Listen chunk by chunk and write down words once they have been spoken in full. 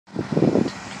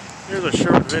Here's a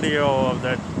short video of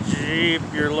that Jeep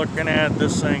you're looking at.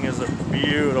 This thing is a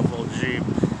beautiful Jeep.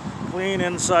 Clean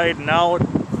inside and out.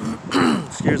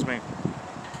 Excuse me.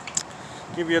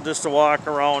 Give you just a walk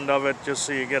around of it just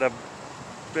so you get a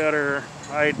better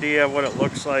idea of what it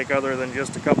looks like other than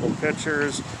just a couple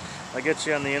pictures. I'll get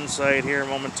you on the inside here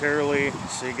momentarily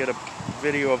so you get a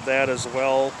video of that as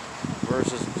well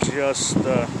versus just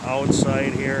the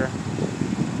outside here.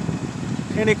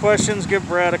 Any questions, give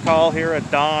Brad a call here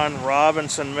at Don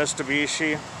Robinson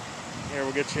Mitsubishi. Here,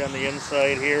 we'll get you on the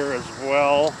inside here as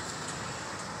well.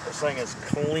 This thing is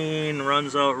clean,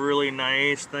 runs out really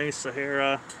nice. Nice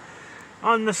Sahara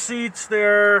on the seats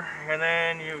there, and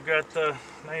then you've got the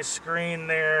nice screen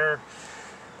there.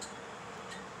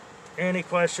 Any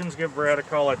questions, give Brad a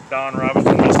call at Don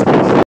Robinson Mitsubishi.